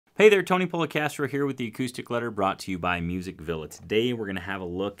Hey there, Tony Policastro here with the Acoustic Letter brought to you by Musicvilla. Today we're going to have a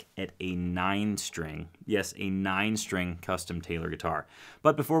look at a 9-string, yes, a 9-string custom Taylor guitar.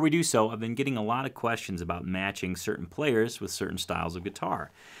 But before we do so, I've been getting a lot of questions about matching certain players with certain styles of guitar.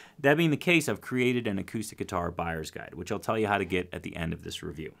 That being the case, I've created an acoustic guitar buyer's guide, which I'll tell you how to get at the end of this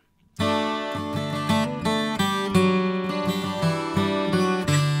review.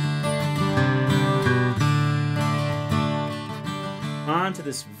 On to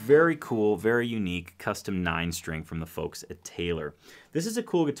this very cool, very unique custom 9-string from the folks at Taylor. This is a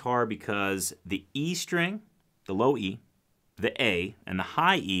cool guitar because the E string, the low E, the A, and the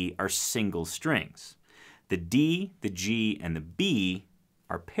high E are single strings. The D, the G, and the B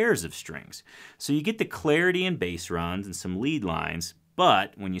are pairs of strings. So you get the clarity in bass runs and some lead lines,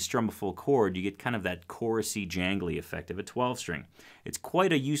 but when you strum a full chord, you get kind of that chorusy, jangly effect of a 12-string. It's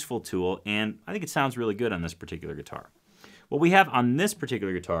quite a useful tool, and I think it sounds really good on this particular guitar. What we have on this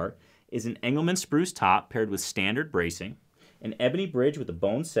particular guitar is an Engelmann spruce top paired with standard bracing, an ebony bridge with a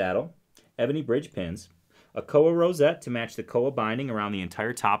bone saddle, ebony bridge pins, a koa rosette to match the koa binding around the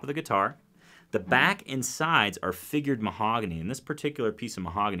entire top of the guitar. The back and sides are figured mahogany, and this particular piece of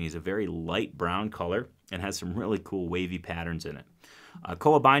mahogany is a very light brown color and has some really cool wavy patterns in it.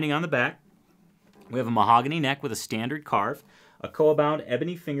 Koa binding on the back. We have a mahogany neck with a standard carve, a koa-bound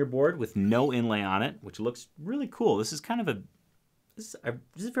ebony fingerboard with no inlay on it, which looks really cool. This is kind of this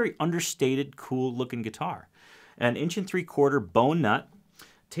is a very understated, cool-looking guitar. An 1 3/4 bone nut,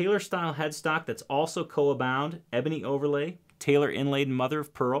 Taylor-style headstock that's also koa-bound, ebony overlay, Taylor inlaid mother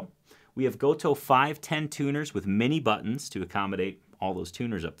of pearl. We have Goto 510 tuners with mini buttons to accommodate all those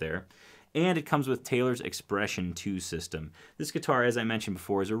tuners up there. And it comes with Taylor's Expression 2 system. This guitar, as I mentioned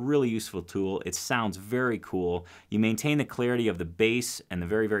before, is a really useful tool. It sounds very cool. You maintain the clarity of the bass and the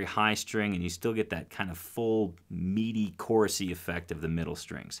very, very high string, and you still get that kind of full, meaty, chorusy effect of the middle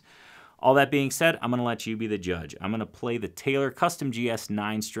strings. All that being said, I'm going to let you be the judge. I'm going to play the Taylor Custom GS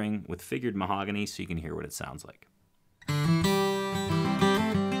 9-string with figured mahogany so you can hear what it sounds like.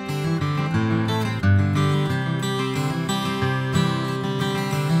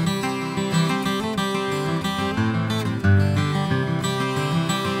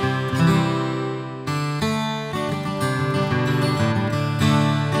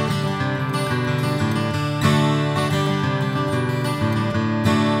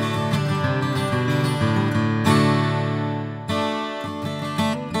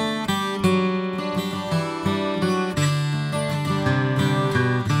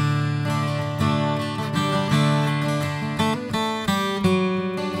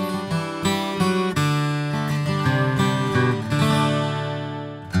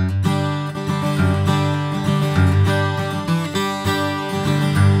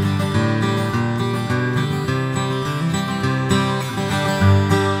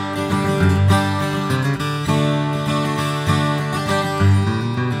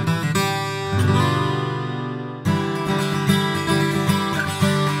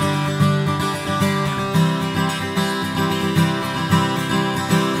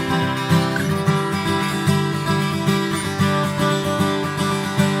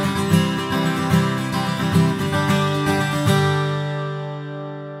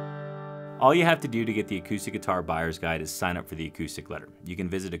 All you have to do to get the Acoustic Guitar Buyer's Guide is sign up for the Acoustic Letter. You can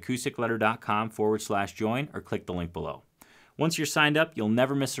visit acousticletter.com/join or click the link below. Once you're signed up, you'll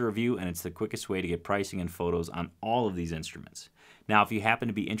never miss a review, and it's the quickest way to get pricing and photos on all of these instruments. Now, if you happen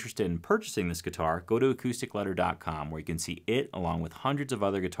to be interested in purchasing this guitar, go to acousticletter.com where you can see it along with hundreds of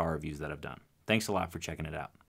other guitar reviews that I've done. Thanks a lot for checking it out.